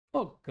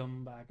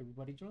Welcome back,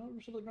 everybody, to another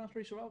episode of the Grand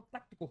Space Survival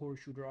Tactical Horror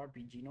Shooter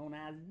RPG known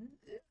as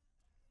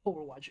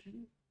Overwatch.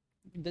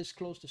 This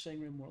close to saying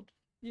RimWorld.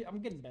 Yeah,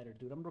 I'm getting better,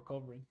 dude. I'm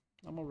recovering.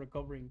 I'm a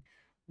recovering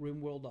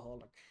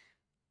RimWorldaholic.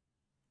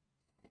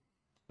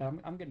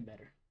 I'm getting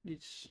better.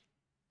 It's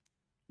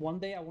one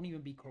day I won't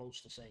even be close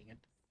to saying it.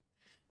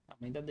 I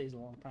mean, that day's a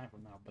long time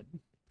from now, but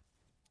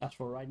as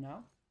for right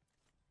now,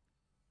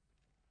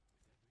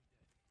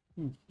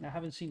 I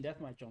haven't seen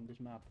deathmatch on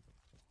this map.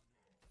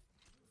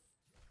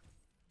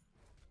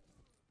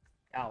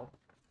 Ow,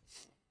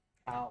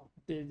 ow.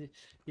 The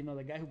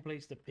guy who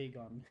plays the pig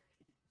on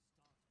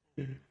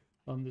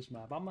on this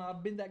map.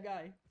 I've been that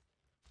guy.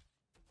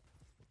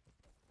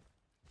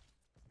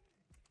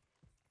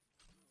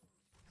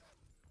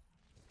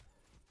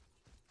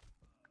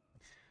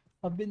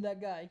 I've been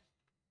that guy.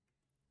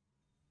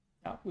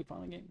 Oh, we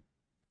found a game.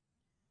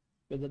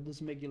 But that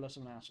doesn't make you less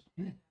of an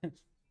asshole.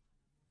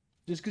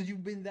 Just because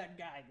you've been that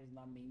guy does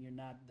not mean you're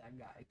not that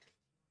guy.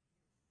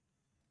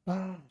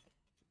 Ah,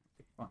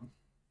 fun.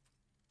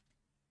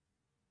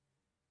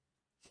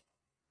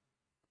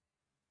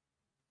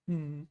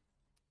 Hmm.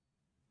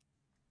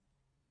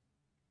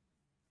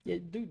 Yeah,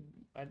 dude.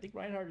 I think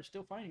Reinhardt is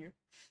still fine here.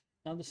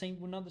 Not the same.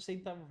 We're not the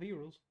same type of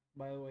heroes,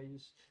 by the way.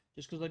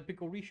 Just because I pick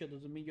Orisha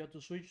doesn't mean you have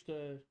to switch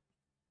to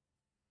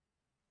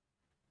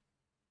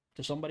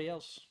somebody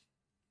else.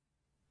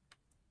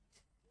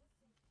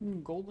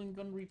 Golden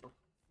Gun Reaper.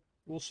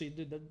 We'll see,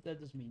 dude. That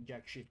doesn't mean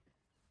jack shit.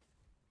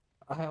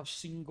 I have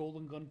seen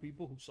Golden Gun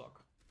people who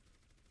suck.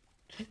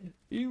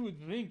 You would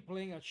think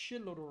playing a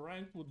shitload of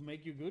rank would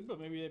make you good, but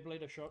maybe they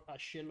played a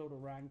shitload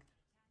of rank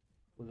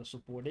with a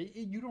support.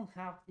 You don't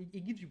have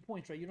it gives you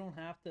points, right? You don't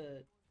have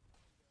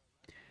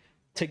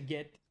to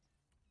get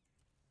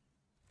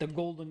the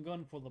golden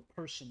gun for the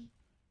person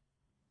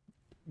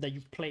that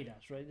you've played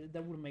as, right?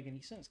 That wouldn't make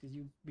any sense because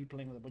you'd be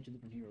playing with a bunch of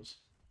different heroes.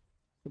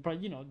 So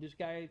probably, this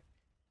guy,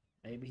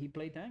 maybe he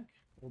played tank,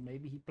 or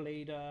maybe he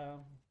played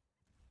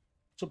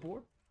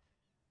support,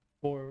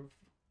 or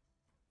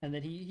and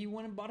then he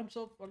went and bought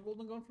himself a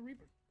golden gun for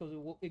Reaper because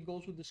it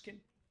goes with the skin.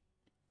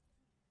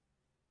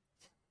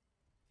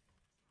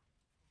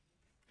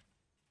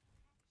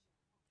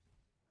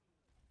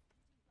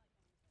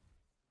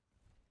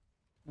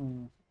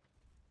 Mm.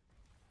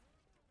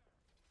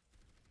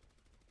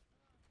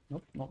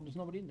 Nope, nope, there's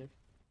nobody in there.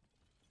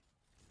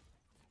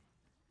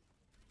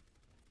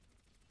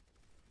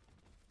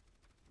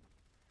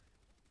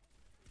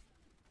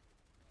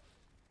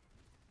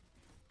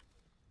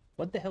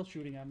 What the hell's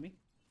shooting at me?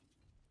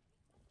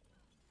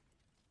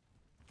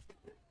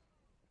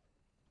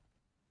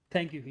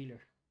 Thank you, healer.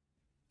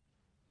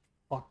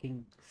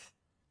 Fucking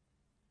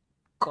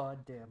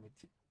god damn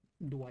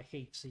it. Do I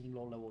hate seeing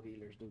low level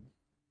healers, dude.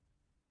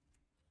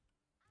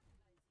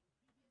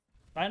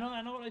 I know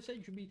what I said.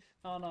 You should be,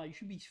 no, you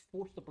should be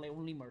forced to play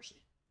only Mercy.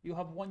 You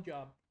have one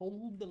job: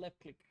 hold the left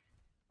click.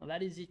 And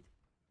that is it.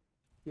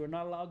 You're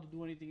not allowed to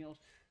do anything else.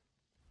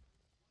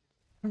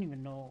 I don't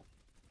even know.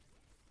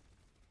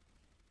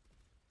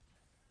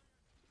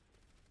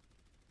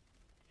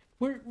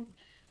 Where,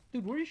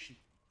 dude, where is she?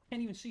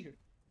 Can't even see her.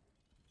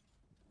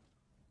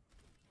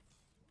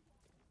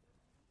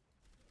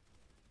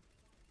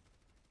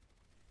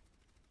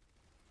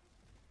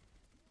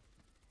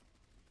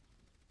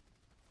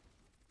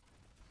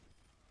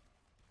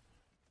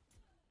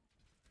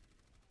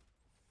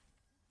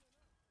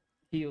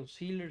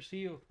 Healers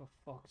heal, for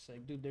fuck's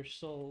sake, dude. They're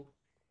so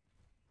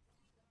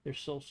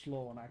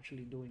slow on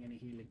actually doing any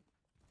healing.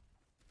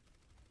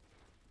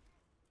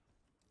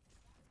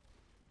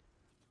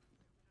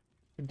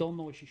 I don't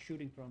know where she's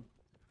shooting from.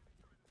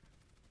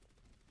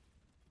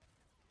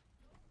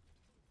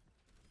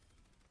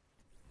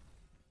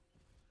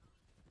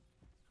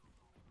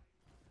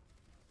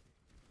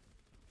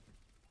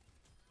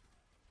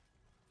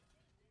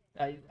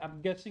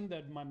 I'm guessing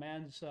that my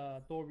man's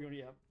Torbjorn,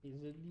 yeah,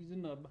 he's a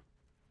nub.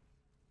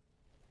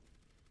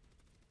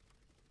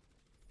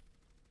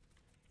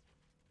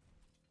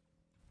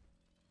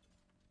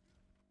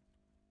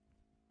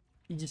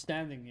 He's just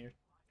standing here.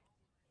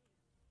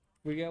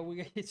 We got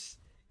it's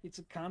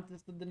a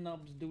contest of the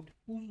nubs, dude.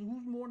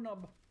 Who's more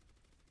nub?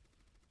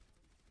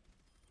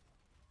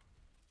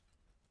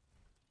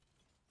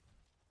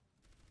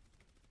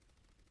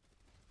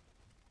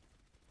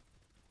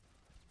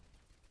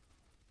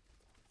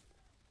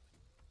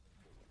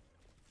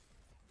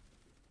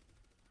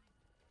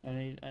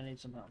 I need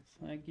some help.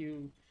 Thank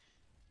you,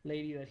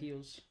 lady that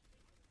heals.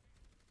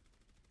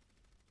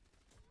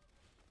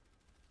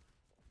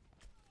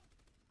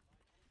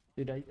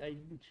 Dude,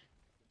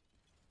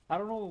 I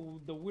don't know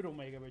the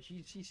Widowmaker, but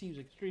she seems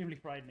extremely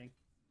frightening.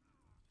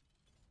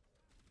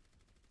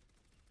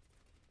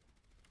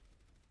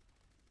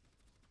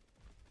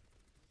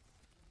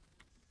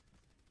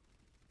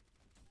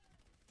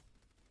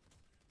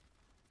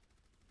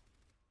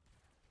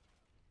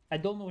 I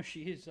don't know where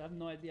she is. I have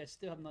no idea. I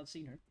still have not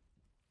seen her.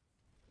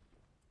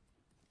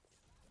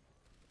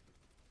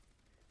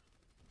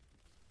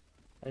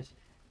 I,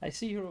 I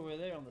see her over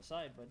there on the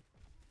side, but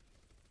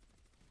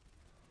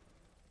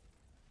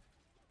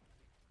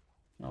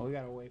No, we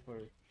gotta wait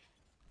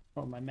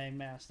for my main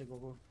mass to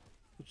go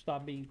to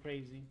stop being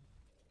crazy.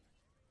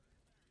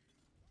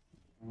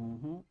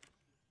 Mm-hmm.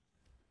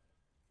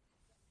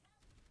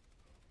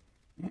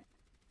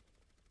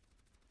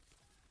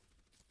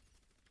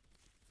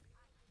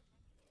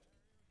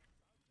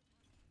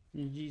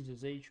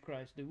 Jesus H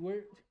Christ, dude.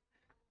 Where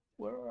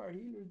are our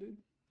healers, dude?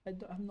 I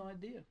have no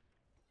idea.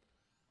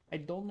 I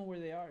don't know where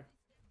they are.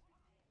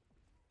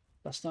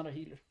 That's not a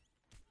healer.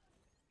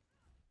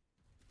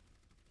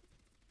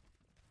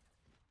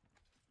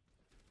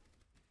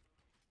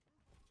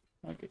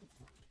 Okay.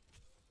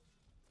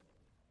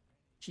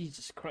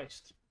 Jesus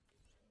Christ.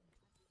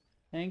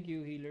 Thank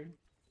you, healer.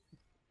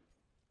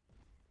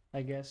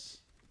 I guess.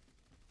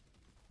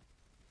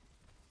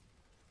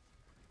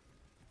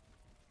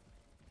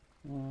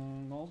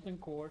 Molten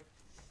core.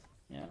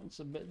 Yeah, it's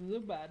a little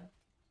bad.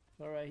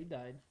 Alright, he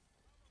died.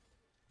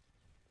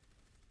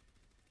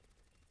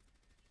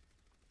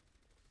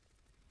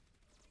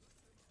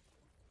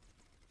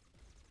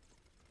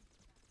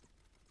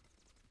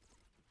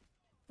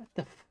 What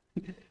the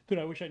Dude,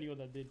 I wish I knew what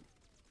that did.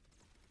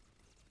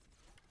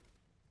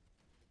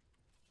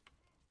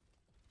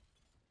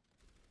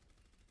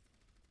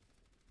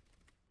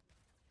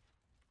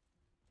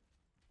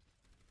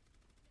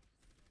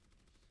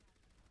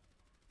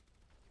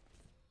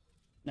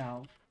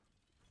 Now,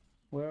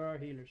 where are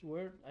healers?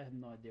 Where? I have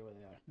no idea where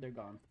they are. They're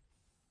gone.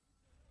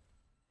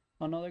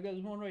 Oh no,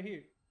 there's one right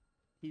here.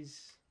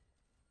 He's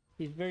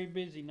he's very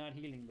busy not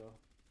healing though.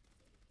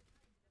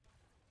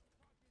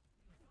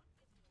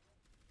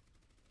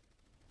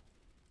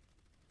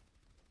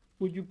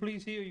 Would you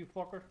please heal, you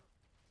fucker?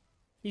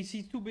 He's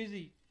too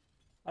busy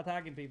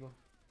attacking people.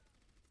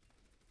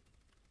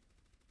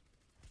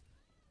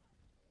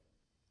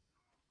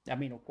 I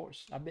mean, of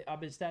course. I've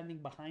been standing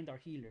behind our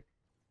healer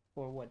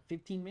for what,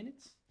 15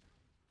 minutes?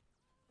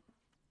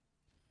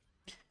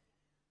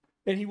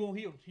 And he won't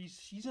heal.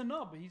 He's a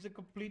nub. He's a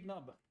complete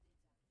nub.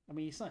 I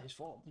mean, it's not his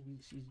fault.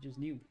 He's just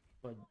new.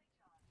 But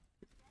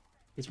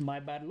it's my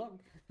bad luck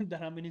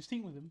that I'm in his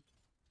team with him.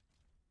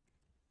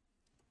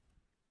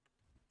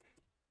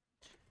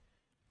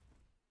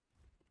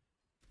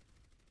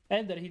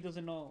 And that he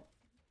doesn't know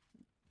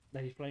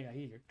that he's playing a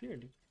healer,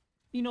 clearly.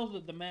 He knows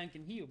that the man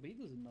can heal, but he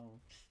doesn't know.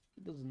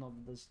 He doesn't know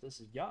that this is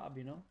his job,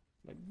 you know?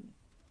 Like,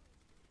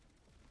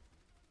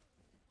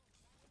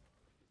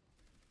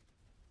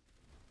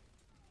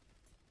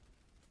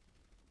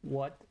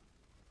 what?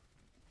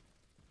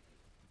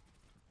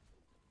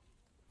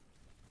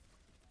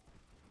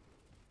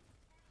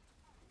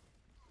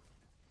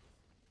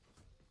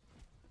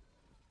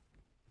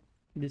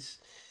 This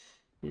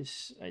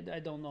I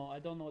don't know. I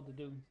don't know what to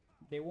do.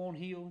 They won't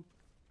heal.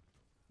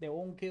 They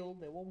won't kill.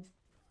 They won't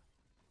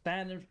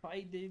stand and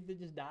fight. They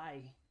just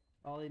die.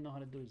 All they know how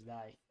to do is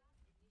die.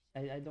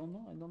 I don't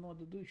know. I don't know what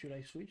to do. Should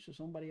I switch to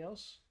somebody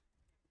else?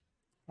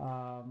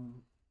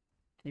 Um,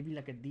 maybe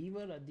like a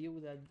diva that deal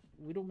with that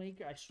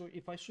widowmaker.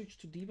 If I switch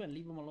to diva and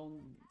leave them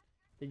alone,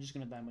 they're just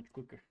gonna die much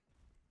quicker.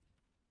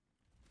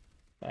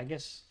 But I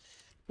guess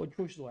what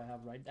choice do I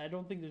have, right? I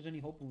don't think there's any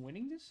hope in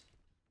winning this.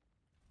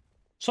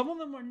 Some of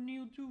them are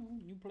new too,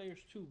 new players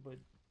too, but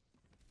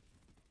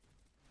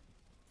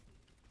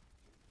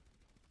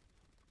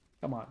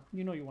come on,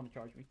 you know you want to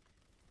charge me.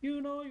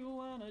 You know you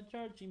want to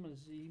charge. He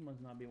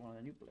must not be one of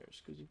the new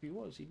players, because if he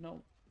was, he'd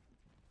know.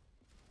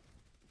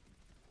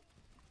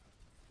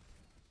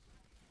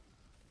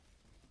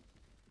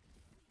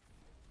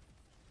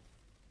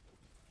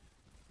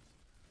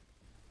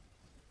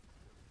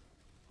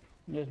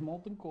 There's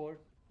molten core.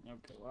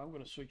 Okay, well I'm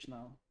gonna switch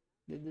now.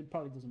 It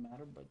probably doesn't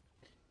matter, but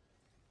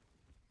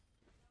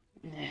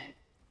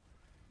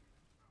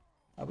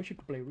I wish you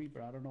could play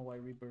Reaper. I don't know why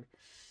Reaper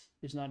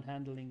is not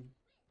handling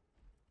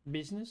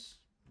business,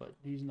 but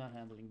he's not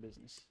handling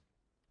business.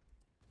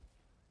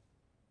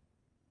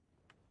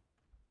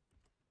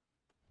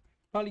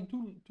 Probably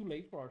too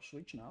late for our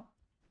switch now.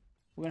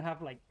 We're gonna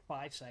have like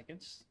 5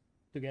 seconds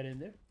to get in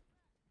there.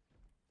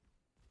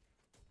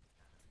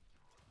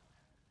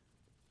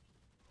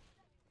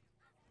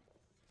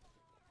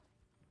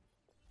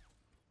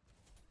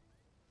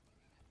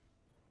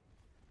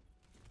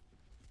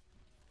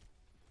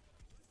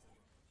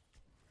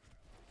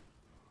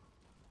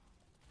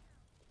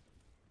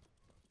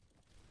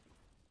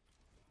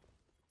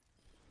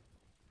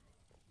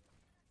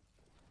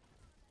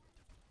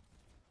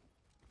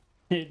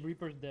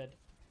 Reaper's dead.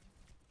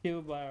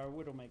 Killed by our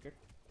Widowmaker.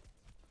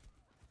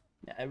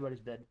 Yeah, everybody's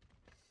dead.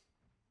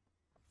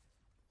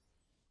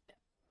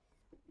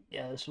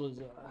 Yeah, this was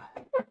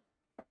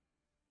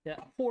yeah,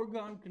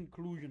 foregone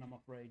conclusion, I'm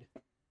afraid.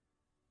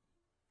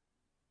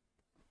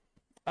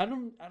 I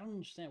don't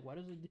understand. Why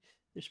does it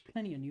there's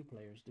plenty of new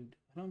players, dude.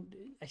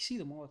 I see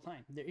them all the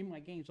time. They're in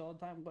my games all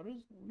the time. What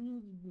is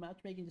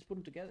matchmaking, just put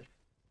them together?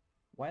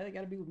 Why they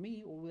gotta be with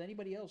me or with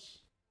anybody else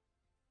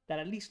that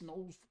at least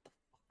knows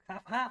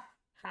half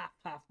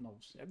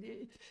knows.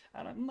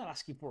 I'm not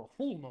asking for a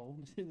full no.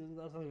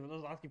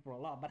 That's asking for a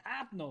lot, but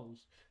half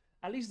knows.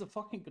 At least the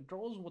fucking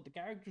controls and what the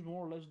characters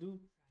more or less do.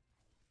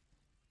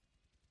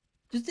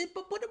 Just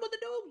put them on the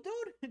dome,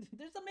 dude.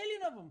 There's a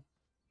million of them.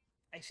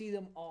 I see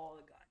them all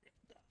the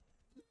goddamn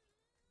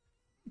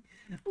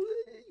time.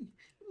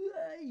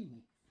 Why?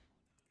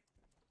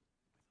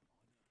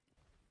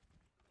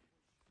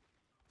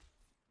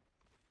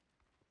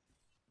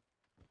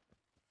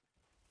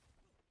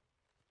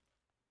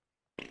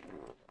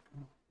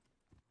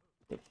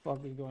 The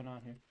fuck is going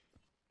on here?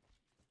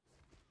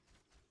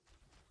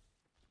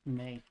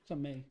 May. It's a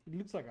May. It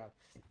looks like a.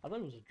 I thought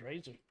it was a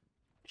Drazer.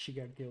 She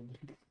got killed.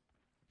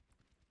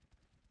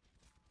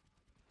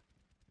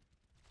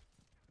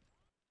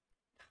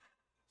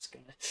 It's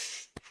gonna.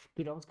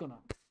 Dude, I was gonna.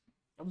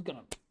 I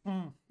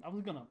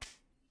was gonna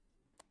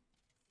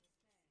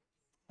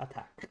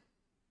attack.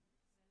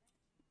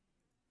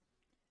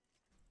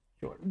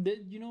 Sure.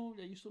 You know,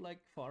 I used to like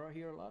Farah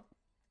here a lot.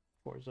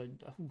 Of course,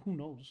 who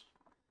knows?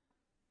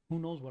 Who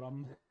knows what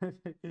I'm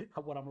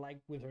what I'm like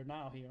with her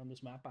now here on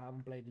this map? I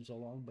haven't played in so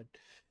long, but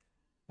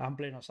I'm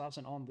playing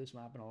Assassin on this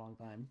map in a long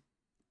time.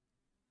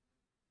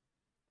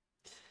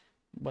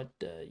 But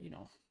you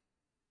know,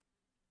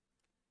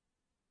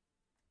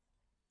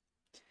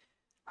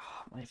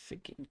 my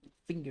freaking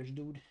fingers,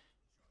 dude.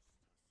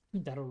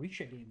 That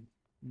Orisha game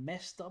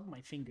messed up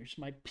my fingers.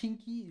 My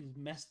pinky is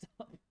messed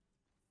up.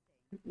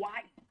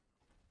 Why?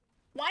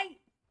 Why?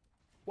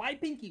 Why,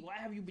 Pinky? Why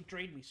have you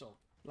betrayed me so?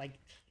 Like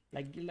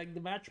the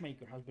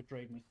matchmaker has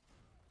betrayed me.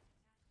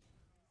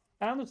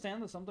 I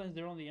understand that sometimes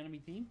they're on the enemy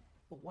team,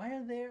 but why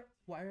are they?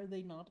 Why are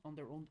they not on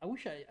their own? I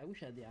wish I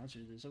had the answer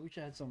to this. I wish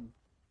I had some,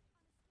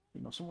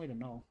 you know, some way to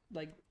know.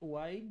 Like,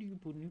 why do you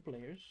put new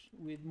players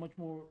with much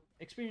more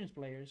experienced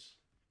players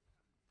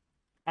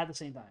at the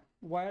same time?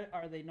 Why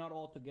are they not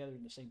all together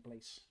in the same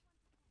place?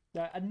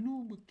 A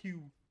noob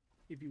queue,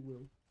 if you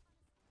will.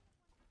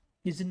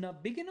 Is it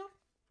not big enough?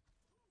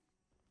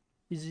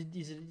 Is it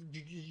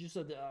just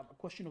a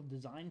question of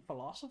design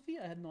philosophy?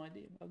 I had no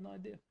idea. I have no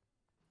idea.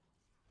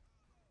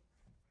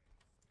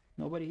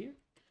 Nobody here?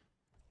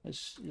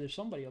 There's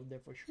somebody up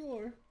there for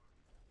sure.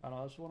 I don't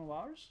know, that's one of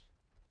ours.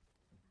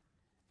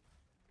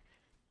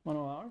 One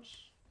of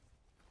ours.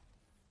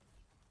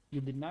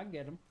 You did not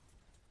get him.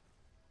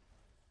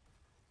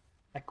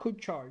 I could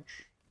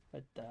charge,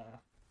 but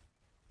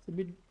it's a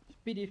bit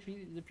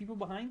iffy. The people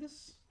behind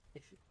us?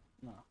 If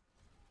no.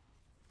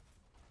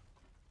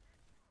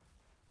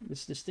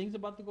 This thing's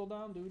about to go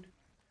down, dude.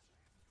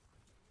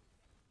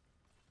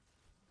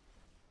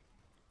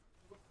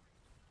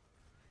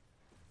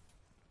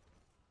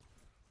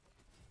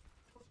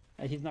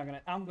 He's not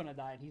gonna. I'm gonna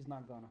die, and he's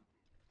not gonna.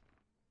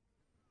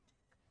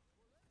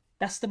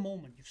 That's the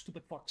moment, you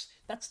stupid fucks.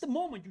 That's the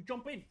moment you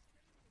jump in.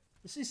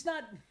 It's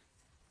not.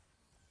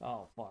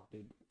 Oh fuck,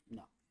 dude.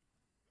 No.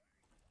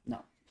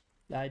 No.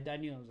 I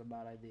knew it was a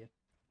bad idea.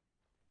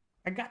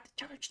 I got the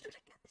charge, dude. I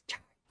got the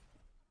charge.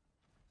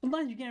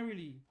 Sometimes you can't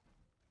really,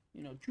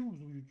 you know, choose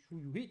who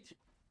you hit.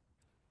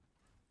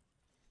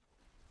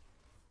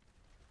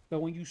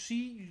 But when you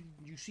see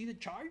the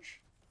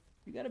charge,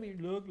 you gotta be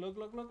look.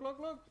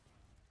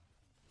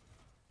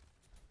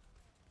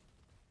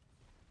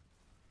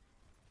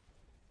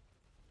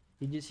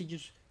 He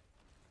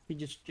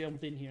just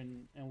jumped in here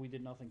and we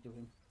did nothing to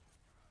him.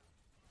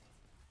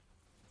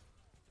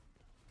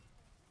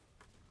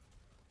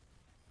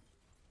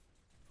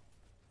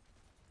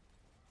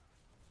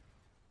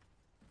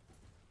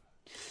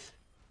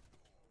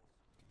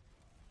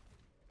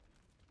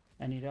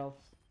 I need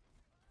health.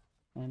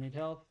 I need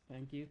health.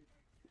 Thank you.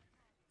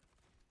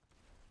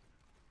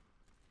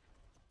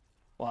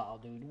 Wow,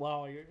 dude.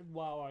 Wow,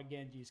 our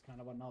Genji is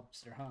kind of an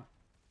upster, huh?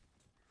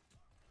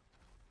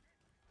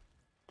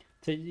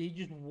 So he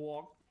just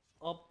walked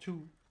up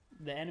to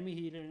the enemy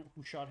healer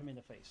who shot him in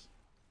the face.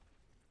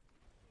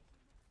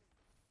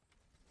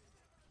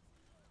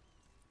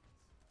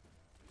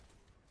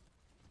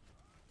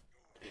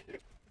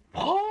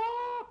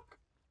 Fuck!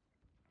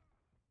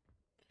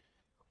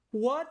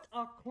 What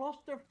a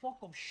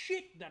clusterfuck of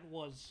shit that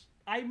was.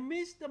 I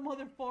missed the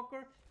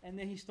motherfucker, and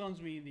then he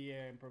stuns me in the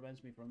air and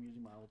prevents me from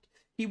using my ult.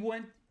 He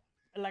went,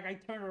 like, I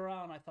turned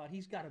around, I thought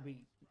he's gotta be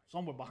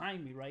somewhere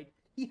behind me, right?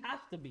 He has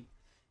to be.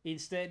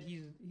 Instead,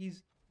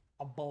 he's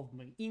above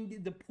me.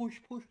 In the push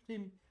pushed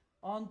him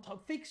on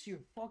top. Fix your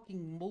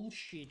fucking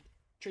bullshit.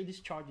 This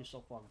charge is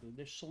so fucked, dude.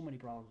 There's so many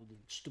problems with this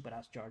stupid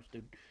ass charge,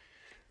 dude.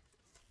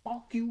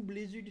 Fuck you,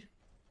 Blizzard.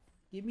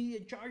 Give me a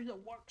charge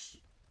that works.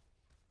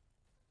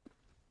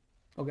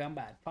 Okay, I'm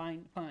bad.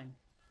 Fine. I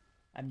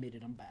admit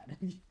it, I'm bad.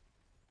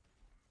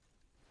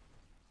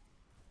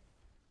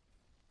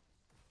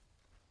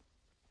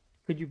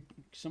 Could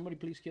somebody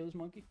please kill this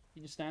monkey?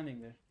 He's just standing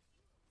there.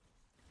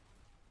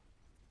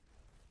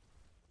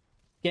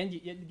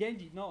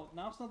 Genji, no,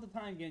 now's not the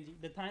time, Genji.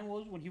 The time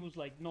was when he was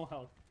like, no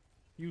health.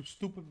 You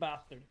stupid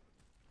bastard.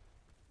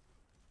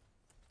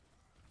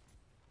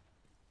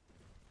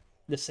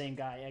 The same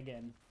guy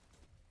again.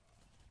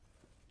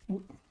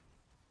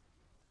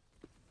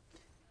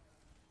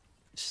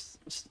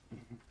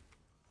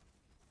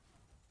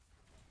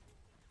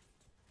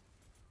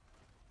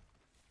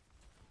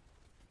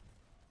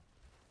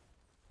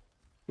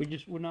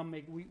 We're not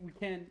making, we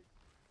can't,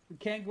 We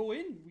can't go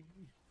in.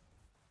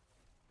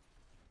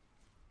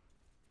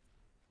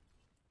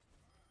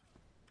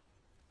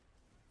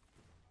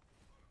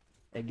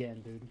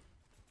 Again, dude.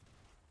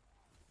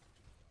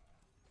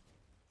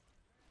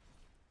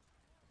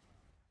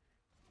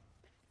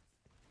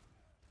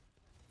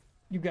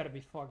 You gotta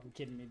be fucking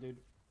kidding me, dude.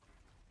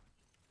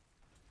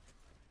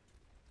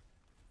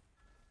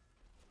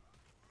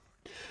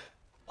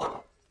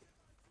 Are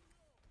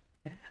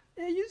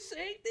you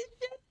saying this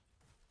shit?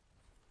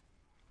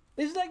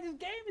 It's like this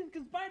game is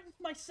combined.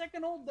 It's my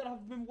second ult that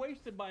have been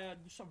wasted by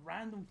just a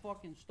random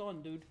fucking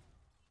stun, dude.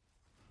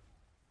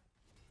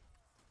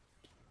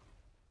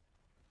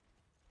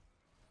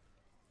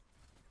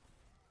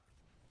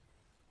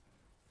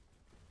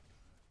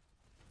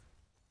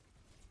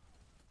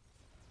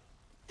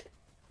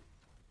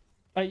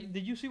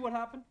 Did you see what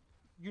happened?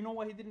 You know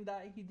why he didn't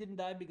die? He didn't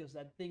die because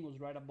that thing was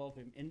right above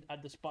him in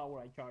at the spot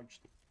where I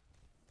charged.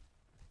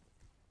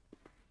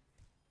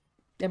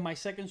 And my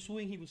second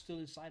swing, he was still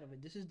inside of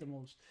it. This is the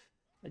most.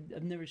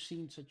 I've never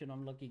seen such an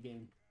unlucky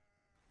game.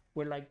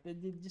 Where like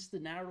just the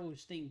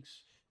narrowest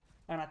things,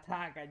 an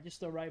attack at just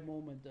the right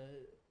moment,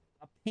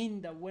 a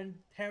pin that went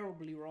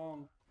terribly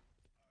wrong.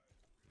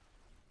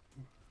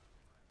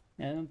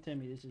 Yeah, don't tell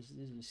me this is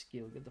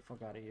skill. Get the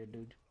fuck out of here,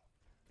 dude.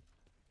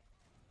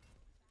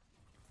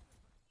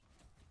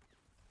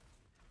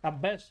 At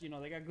best, you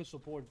know, they got good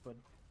support, but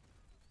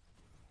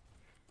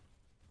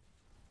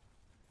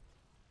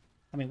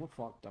I mean, we're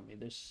fucked. I mean,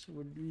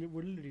 we're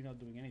literally not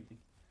doing anything.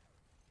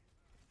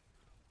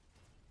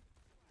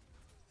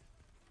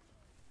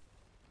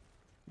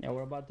 Yeah,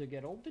 we're about to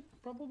get ulted,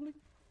 probably.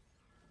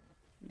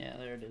 Yeah,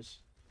 there it is.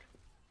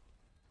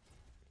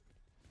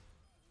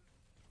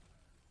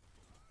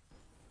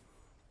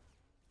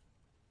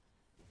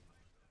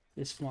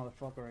 This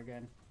motherfucker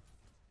again.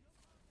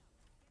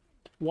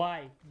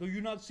 Why? Do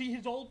you not see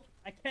his ult?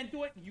 I can't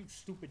do it? You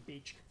stupid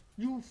bitch.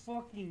 You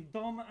fucking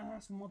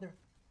dumbass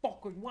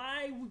motherfucker.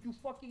 Why would you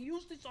fucking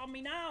use this on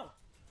me now?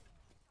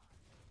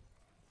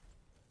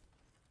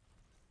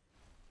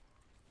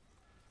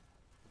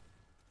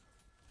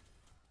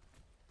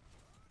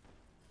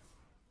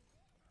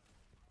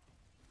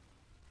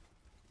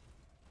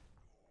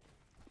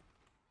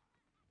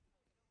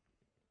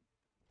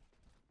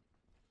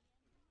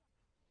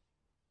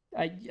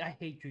 I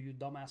hate you, you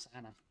dumbass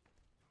Anna.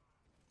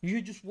 You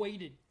just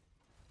waited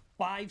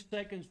 5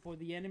 seconds for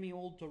the enemy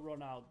ult to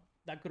run out.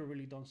 That could have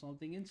really done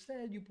something.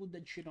 Instead, you put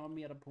that shit on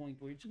me at a point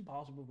where it's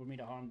impossible for me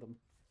to harm them.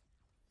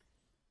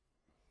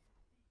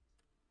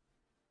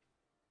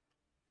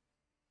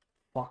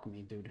 Fuck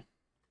me, dude.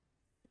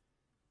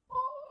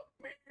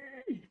 Fuck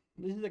me.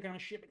 This is the kind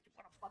of shit that you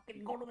want to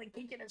fucking go to the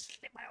kitchen and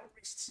slit my own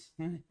wrists.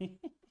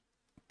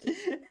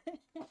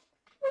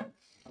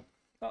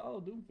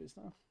 Oh, Doomfist,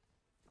 huh?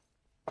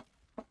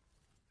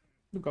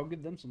 Look, I'll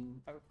give them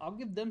some. I'll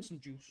give them some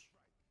juice.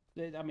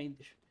 I mean,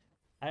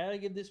 I gotta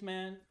give this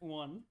man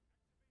one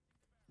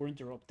for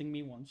interrupting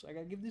me once. I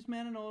gotta give this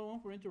man another one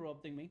for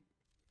interrupting me.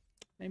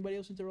 Anybody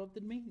else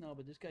interrupted me? No,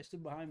 but this guy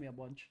stood behind me a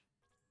bunch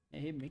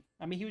and hit me.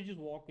 I mean, he was just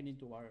walking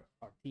into our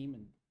team,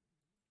 and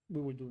we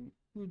were doing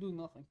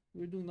nothing. We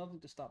were doing nothing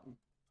to stop him.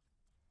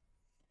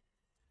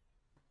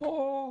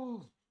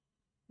 Oh,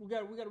 we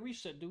got to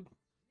reset, dude.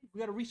 We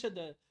got to reset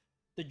the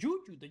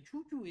juju. The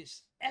juju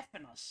is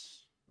effing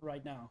us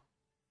right now.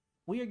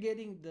 We are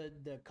getting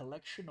the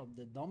collection of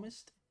the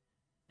dumbest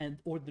and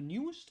or the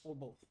newest or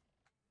both.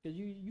 Because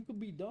you could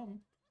be dumb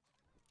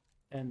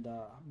and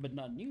but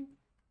not new.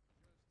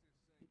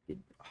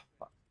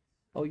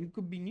 Oh, you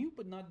could be new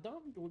but not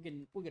dumb. We're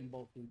getting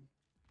both, dude.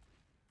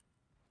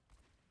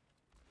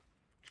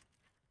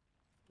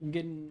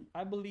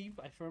 I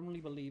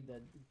firmly believe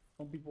that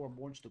some people are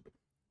born stupid,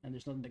 and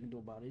there's nothing they can do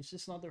about it. It's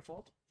just not their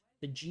fault.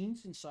 The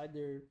genes inside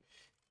their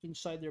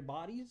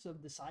bodies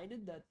have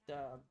decided that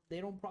they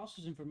don't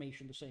process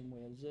information the same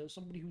way as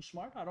somebody who's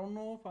smart. I don't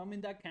know if I'm in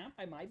that camp.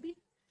 I might be,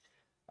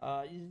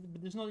 but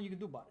there's nothing you can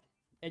do about it.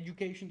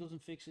 Education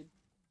doesn't fix it.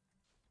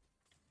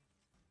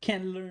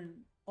 Can't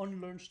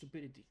unlearn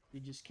stupidity. You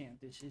just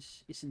can't.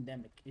 It's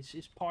endemic.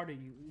 It's part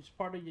of you. It's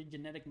part of your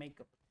genetic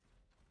makeup.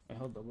 Wait,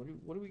 hold on.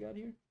 What do we got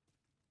here?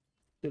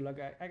 Dude, like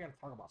I gotta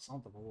talk about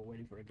something while we're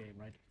waiting for a game,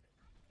 right?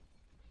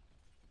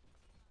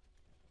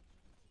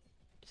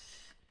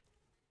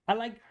 I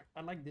like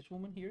this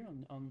woman here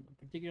on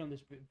particularly on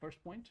this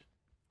first point.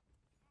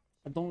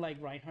 I don't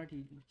like Reinhardt.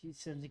 He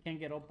says he can't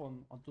get up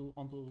onto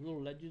those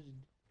little ledges.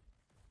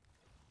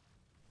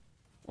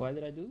 Why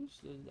did I do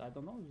this? I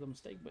don't know. It was a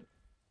mistake, but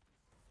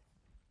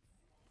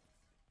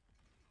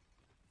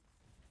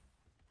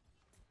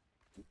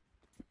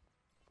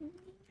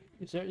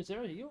is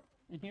there a heal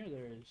in here?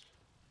 There is.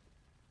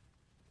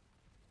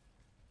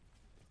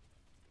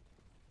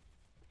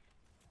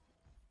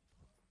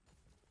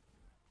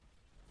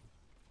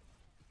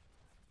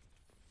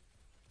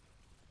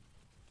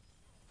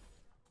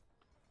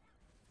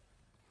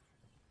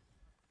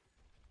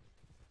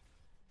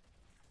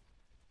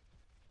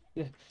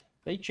 Yeah.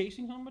 They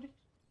chasing somebody?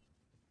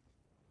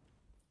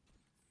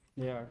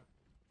 They are.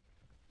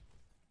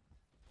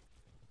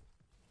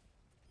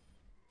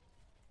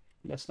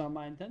 That's not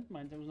my intent.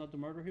 My intent was not to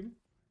murder him.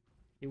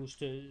 It was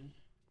to...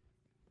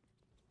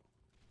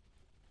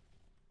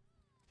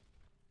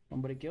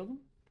 Somebody killed him?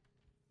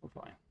 We're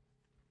fine.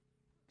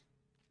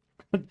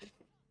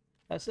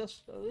 That's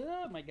just...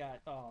 Oh my god.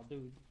 Oh,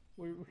 dude.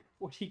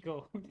 Where'd he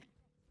go?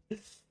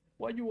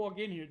 Why'd you walk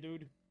in here,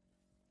 dude?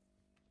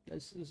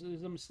 This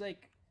is a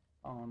mistake.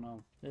 Oh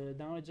no.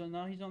 Now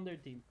he's on their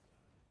team.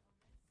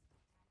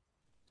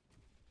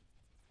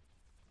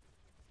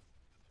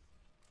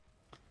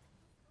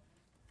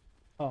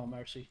 Oh,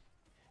 mercy.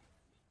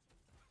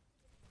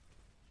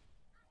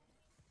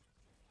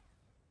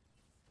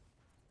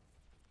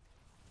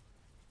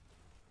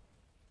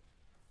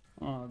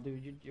 Oh,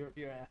 dude, you're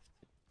effed.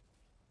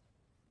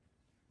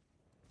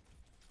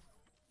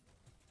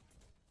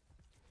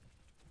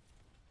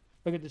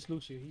 Look at this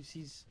Lucio.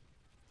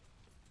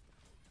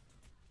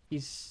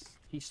 He's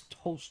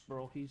toast,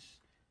 bro.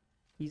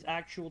 He's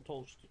actual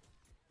toast.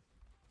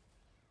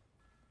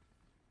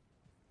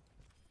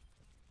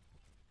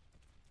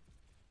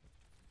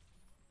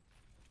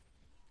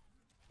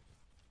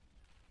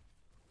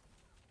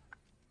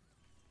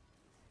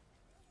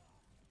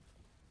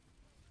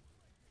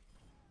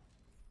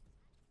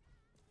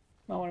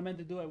 No, what I meant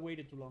to do, I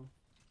waited too long.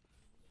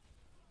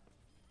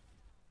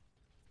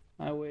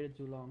 I waited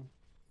too long.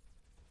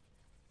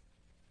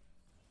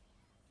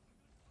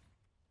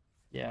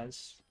 Yeah,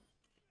 it's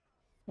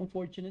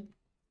unfortunate.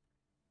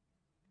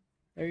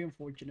 Very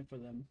unfortunate for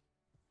them.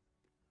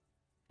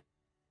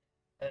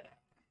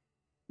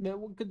 But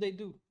what could they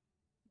do?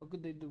 What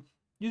could they do?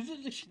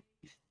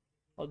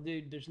 Oh,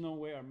 dude, there's no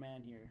way our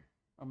man here,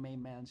 our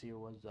main man's here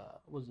was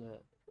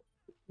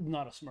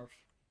not a Smurf.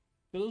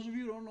 For those of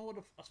you who don't know what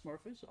a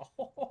Smurf is,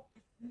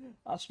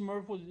 a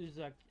Smurf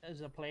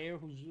is a player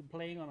who's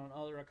playing on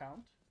another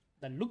account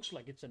that looks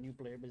like it's a new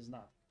player, but it's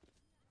not.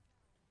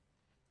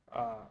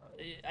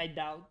 I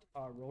doubt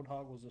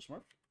Roadhog was a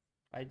Smurf.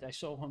 I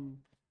saw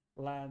him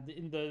land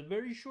in the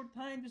very short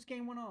time this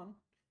game went on.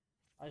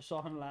 I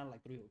saw him land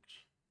like 3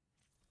 hooks.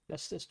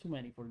 That's too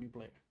many for a new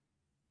player.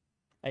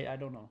 I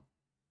don't know.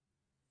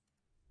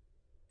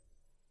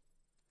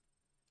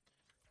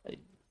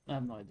 I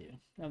have no idea.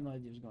 I have no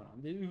idea what's going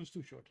on. It was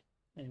too short.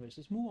 Anyways,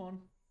 let's move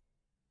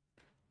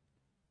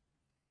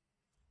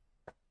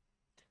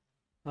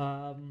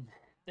on.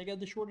 They got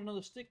the short end of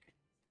the stick.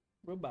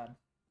 Real bad.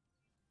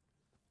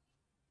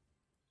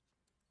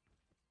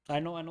 I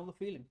know the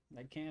feeling.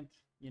 I can't,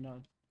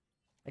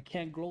 I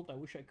can't gloat. I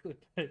wish I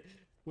could.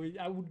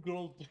 I would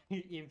gloat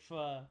if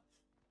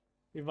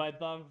I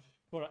thought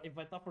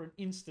for an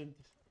instant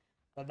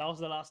that was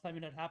the last time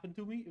it had happened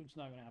to me. It's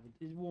not gonna happen.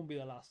 It won't be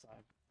the last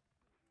time.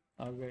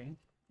 Okay,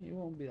 it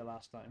won't be the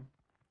last time.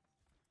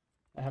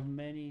 I have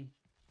many.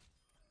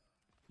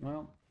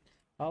 Well,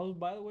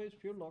 by the way, it's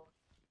pure luck.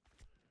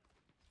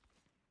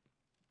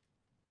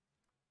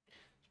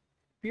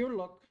 Pure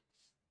luck.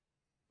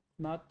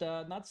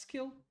 Not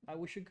skill. I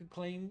wish I could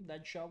claim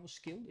that shot was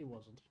skill. It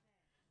wasn't.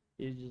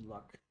 It's just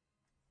luck.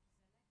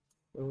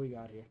 What do we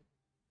got here?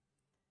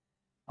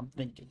 I'm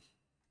thinking.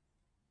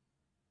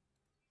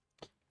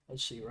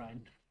 Let's see,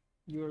 Ryan.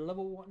 You're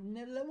level 1,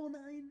 level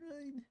 9,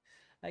 Ryan.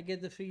 I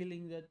get the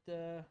feeling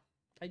that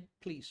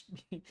please,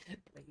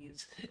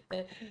 please,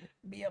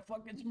 be a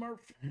fucking Smurf.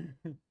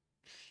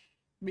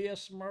 Be a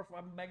Smurf.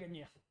 I'm begging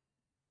you.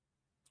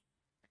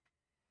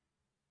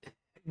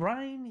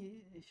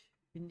 Ryan,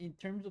 in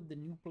terms of the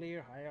new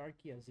player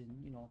hierarchy, as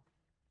in,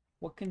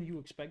 what can you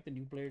expect the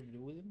new player to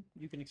do with him?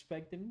 You can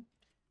expect him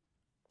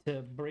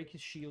to break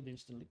his shield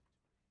instantly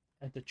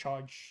and to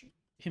charge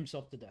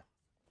himself to death.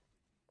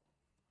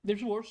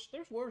 There's worse.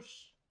 There's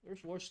worse.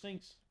 There's worse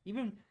things.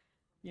 Even,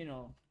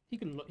 he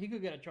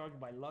could get a charge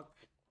by luck.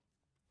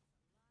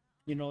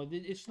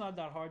 It's not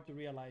that hard to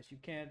realize you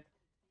can't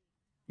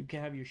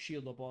have your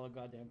shield up all the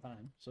goddamn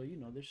time. So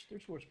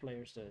there's worse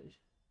players to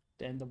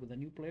end up with a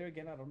new player.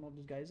 Again, I don't know if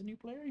this guy is a new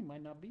player. He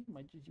might not be.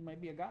 He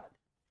might be a god.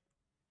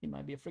 He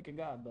might be a freaking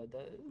god, but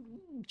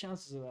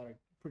chances of that are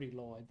pretty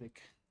low, I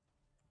think.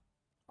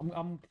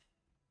 I'm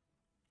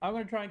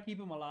gonna try and keep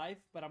him alive,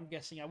 but I'm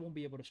guessing I won't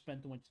be able to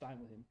spend too much time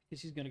with him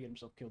because he's gonna get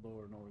himself killed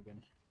over and over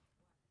again.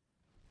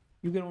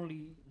 You can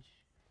only.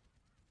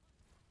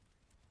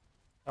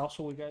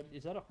 Also, we got.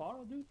 Is that a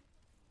Pharah, dude?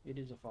 It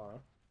is a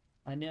Pharah.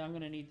 I'm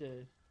gonna need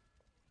to.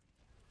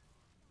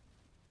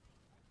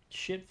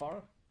 Shit,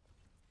 Pharah.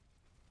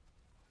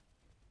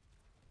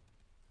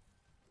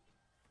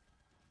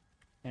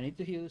 I need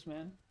to heal this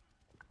man.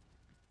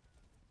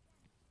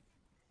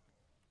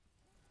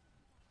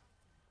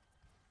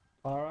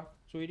 Pharah,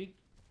 sweetie.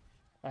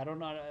 I don't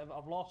know.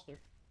 I've lost her.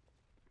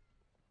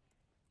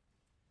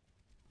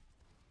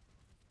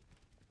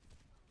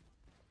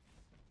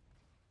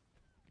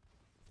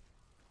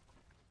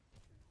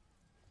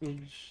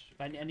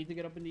 I need to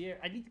get up in the air.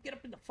 I need to get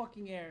up in the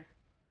fucking air.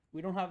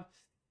 We don't have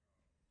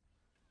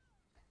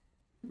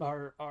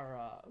our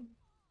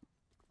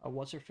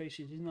what's her face?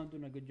 She's not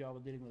doing a good job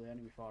of dealing with the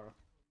enemy Pharah.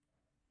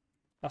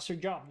 That's her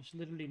job. There's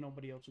literally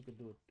nobody else who could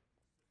do it.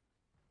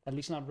 At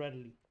least not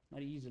readily,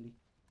 not easily.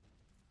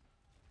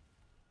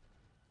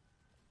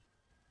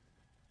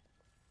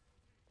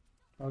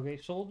 Okay,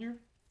 soldier.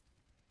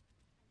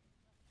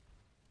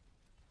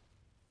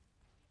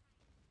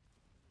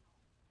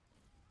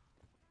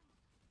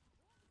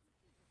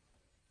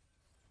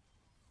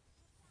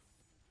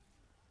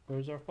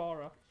 Where's our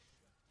Farah?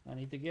 I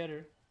need to get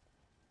her.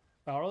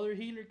 Our other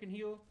healer can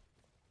heal.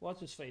 What's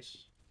his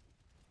face?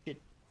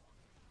 Shit.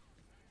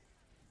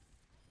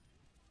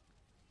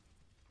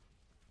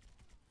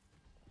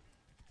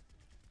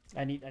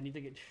 I need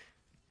to get.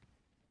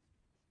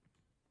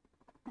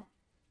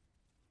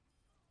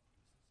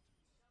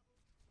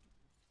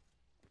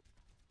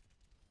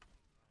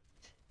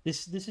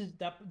 This is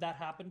that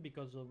happened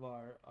because of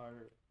our.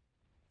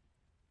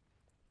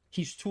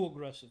 He's too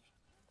aggressive.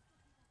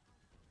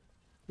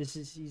 This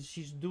is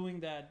he's doing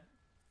that.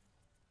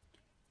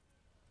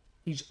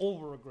 He's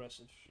over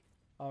aggressive.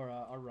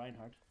 Our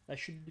Reinhardt. That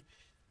should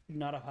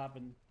not have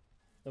happened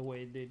the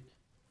way it did.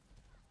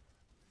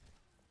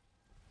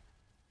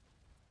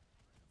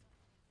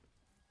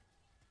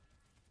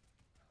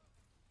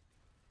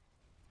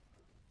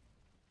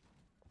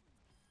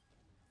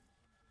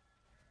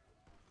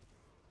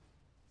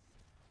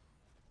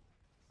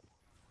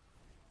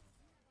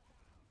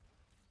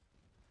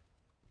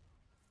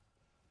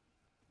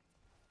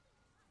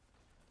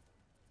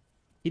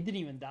 He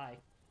didn't even die.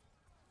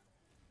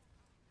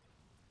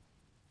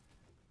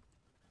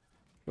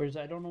 Whereas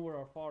I don't know where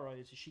our Farah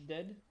is. Is she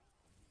dead?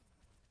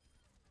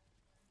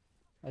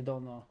 I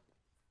don't know.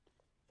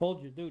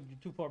 Told you, dude. You're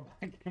too far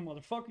back,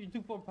 motherfucker. You're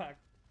too far back.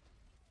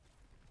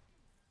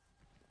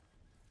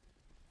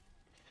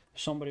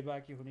 Somebody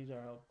back here who needs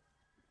our help.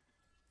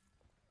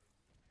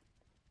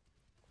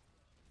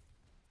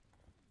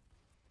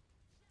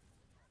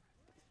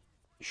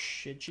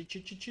 Shit, shit,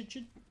 shit, shit, shit,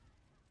 shit.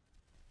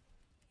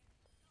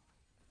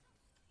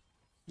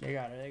 They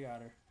got her, they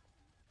got her.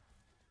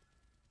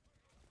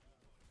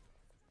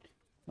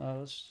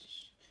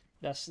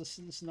 This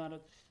is not a...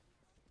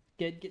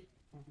 Get,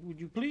 would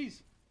you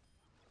please?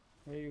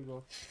 There you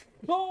go.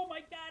 Oh my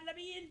god, let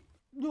me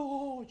in!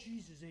 No,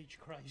 Jesus H.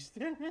 Christ. I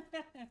don't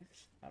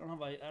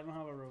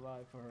have a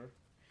revive for her.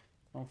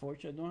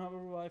 Unfortunately, I don't have a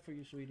revive for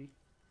you, sweetie.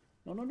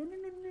 No, no, no, no,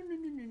 no, no, no,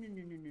 no, no,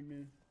 no, no, no,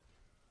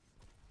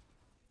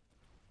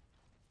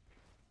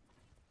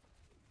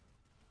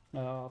 no.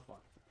 Oh,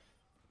 fuck.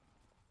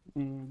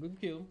 Good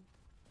kill.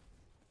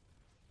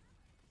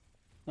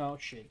 Oh,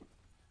 shit.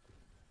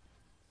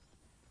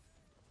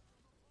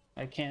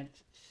 I can't...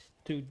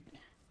 Dude.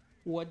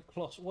 What a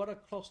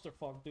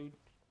clusterfuck, dude.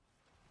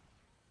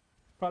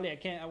 Probably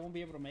I won't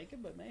be able to make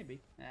it, but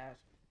maybe.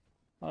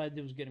 All I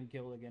do is get him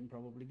killed again,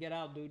 probably. Get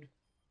out, dude.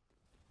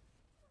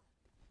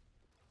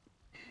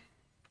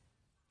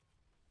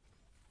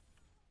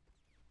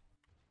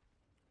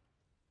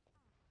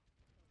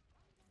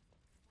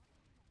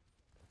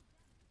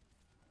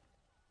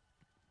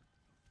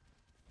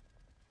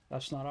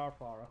 That's not our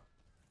Farah.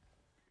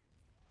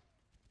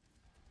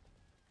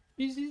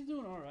 He's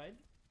doing alright.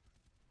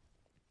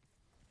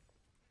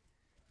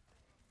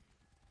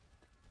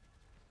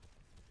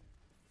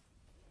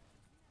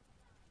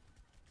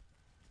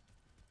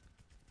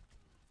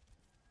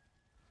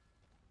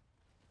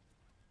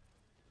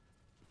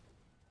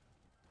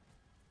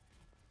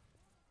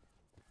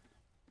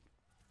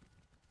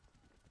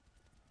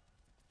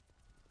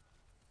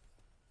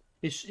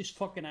 It's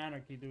fucking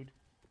anarchy, dude.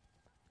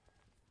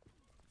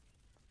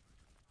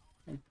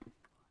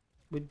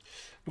 What,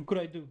 what could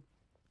I do?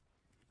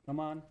 Come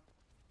on.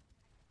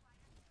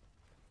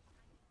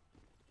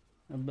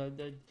 A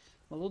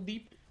little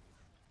deep.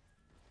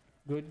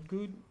 Good,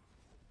 good.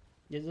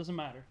 It doesn't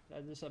matter.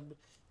 That's just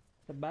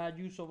a bad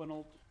use of an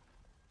ult.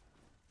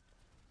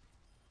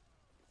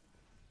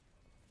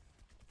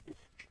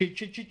 Shit,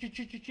 shit, shit, shit,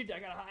 shit, shit, shit. I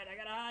gotta hide, I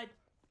gotta hide.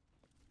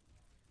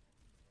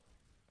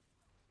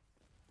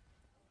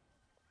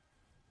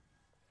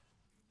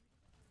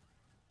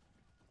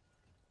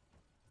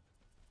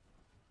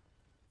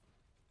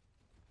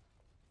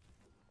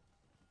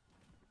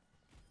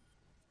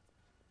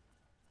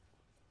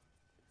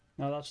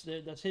 No,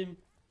 that's him.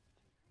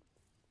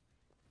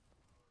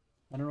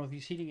 I don't know if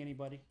he's hitting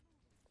anybody.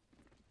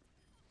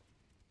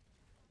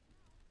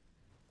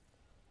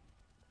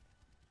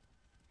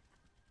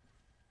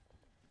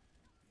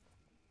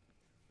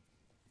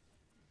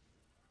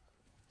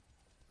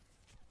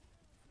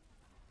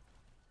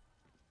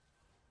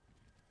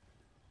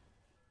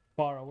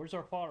 Farah, where's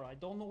our Farah? I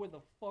don't know where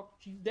the fuck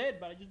she's dead,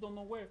 but I just don't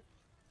know where.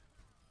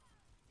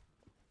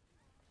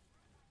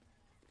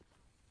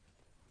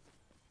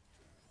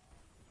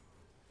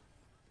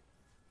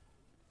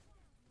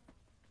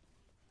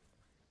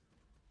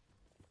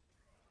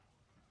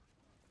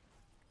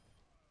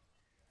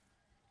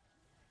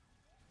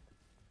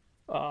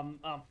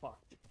 I'm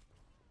fucked.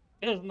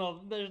 There's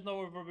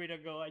nowhere for me to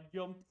go. I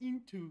jumped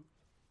into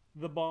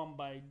the bomb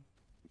by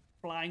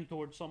flying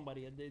towards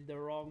somebody at the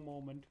wrong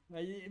moment.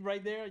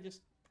 Right there, I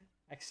just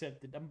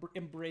accepted,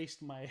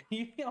 embraced my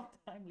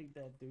timely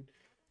death, dude.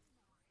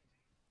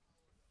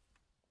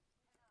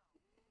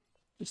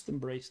 Just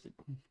embraced it.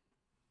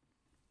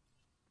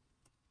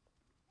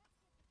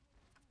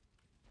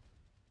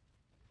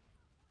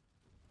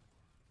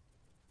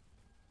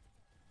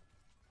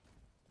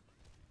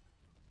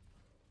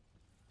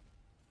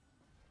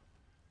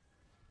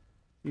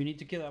 You need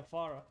to kill that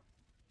Farah.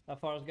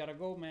 That Farah's gotta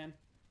go, man.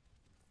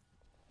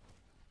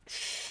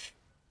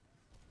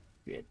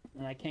 Shit.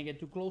 And I can't get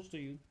too close to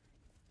you.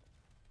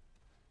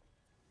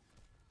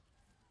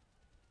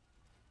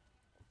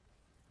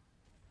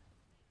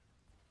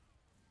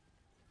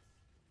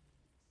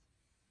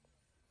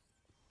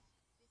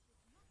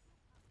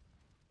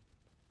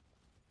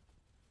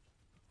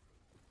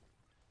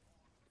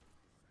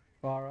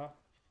 Farah.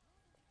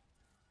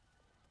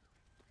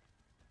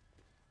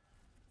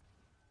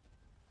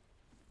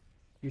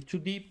 You're too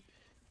deep.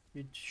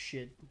 You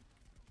shit.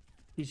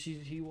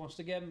 He wants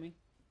to get me.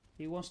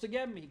 He wants to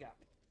get me. He got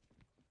me.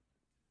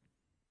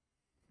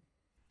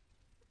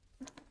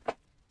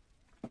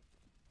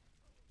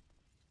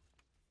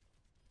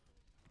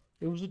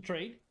 It was a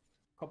trade.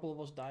 A couple of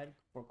us died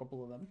for a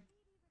couple of them.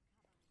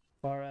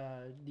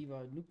 Farah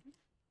Diva Nuki.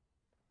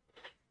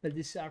 But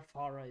this our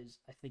Farah is,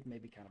 I think,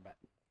 maybe kind of bad.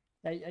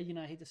 I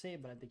hate to say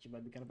it, but I think she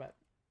might be kind of bad.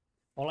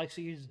 All I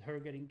see is her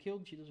getting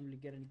killed. She doesn't really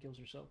get any kills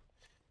herself.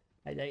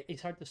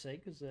 It's hard to say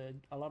because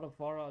a lot of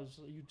Farah's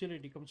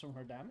utility comes from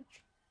her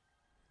damage,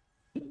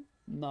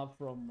 not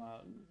from.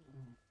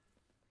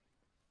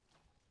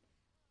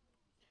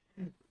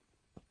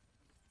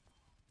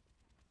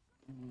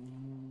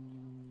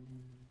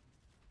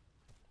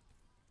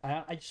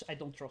 I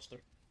don't trust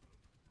her.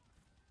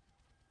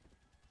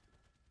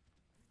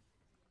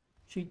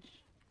 She.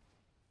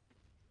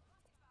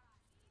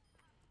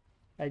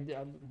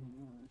 That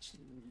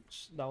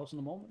wasn't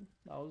the moment.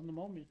 That wasn't the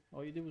moment.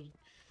 All you did was,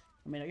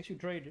 I mean, I guess you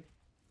traded.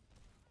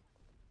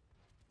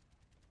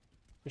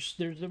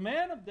 There's a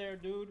man up there,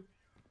 dude.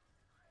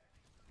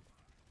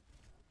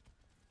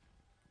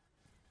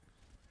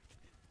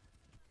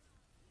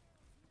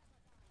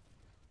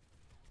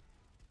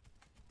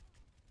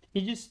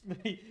 He just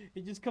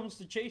comes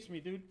to chase me,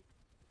 dude,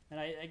 and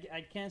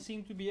I can't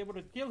seem to be able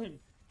to kill him.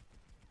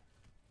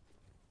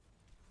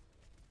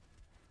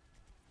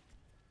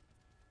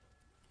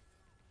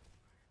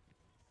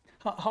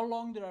 How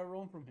long did I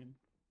roam from him?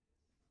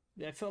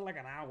 Yeah, it felt like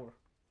an hour.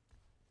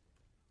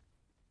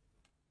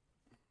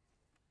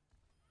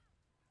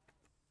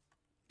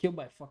 Killed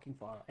by fucking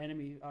Farah.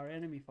 Our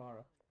enemy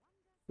Farah.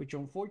 Which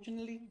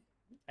unfortunately,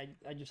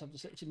 I just have to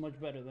say she's much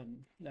better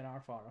than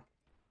our Farah.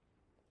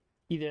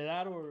 Either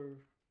that or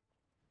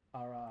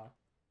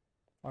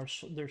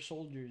their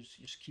soldiers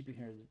just keeping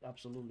her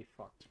absolutely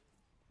fucked.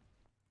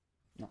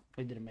 No,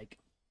 they didn't make it.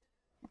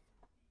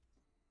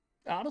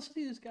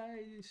 Honestly, this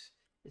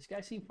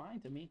guy seemed fine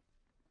to me.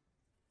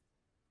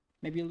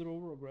 Maybe a little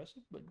over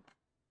aggressive, but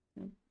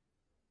you know.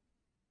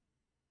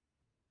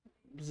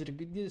 Was it a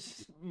good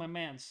guess? My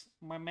man's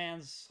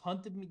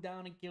hunted me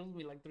down and killed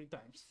me like 3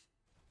 times.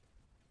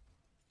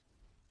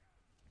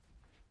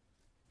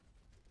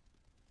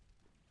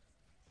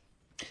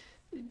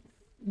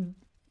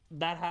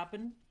 That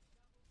happened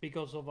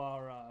because of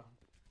our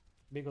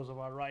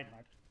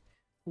Reinhardt,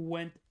 who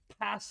went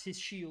past his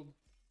shield.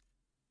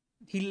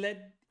 He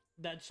let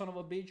that son of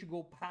a bitch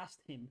go past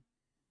him.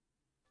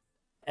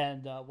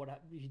 And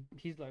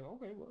he's like,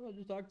 okay, well, I'll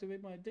just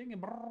activate my thing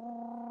and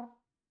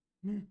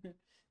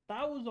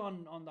that was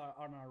on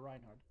our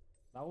Reinhardt.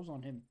 That was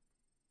on him.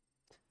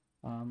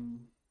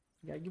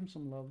 Yeah, give him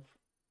some love.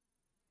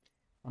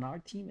 On our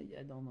team,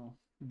 I don't know.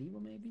 Diva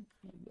maybe?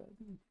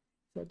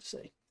 It's hard to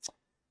say.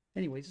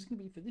 Anyways, it's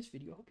gonna be for this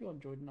video. I hope you all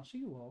enjoyed, and I'll see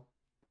you all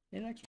in the next one.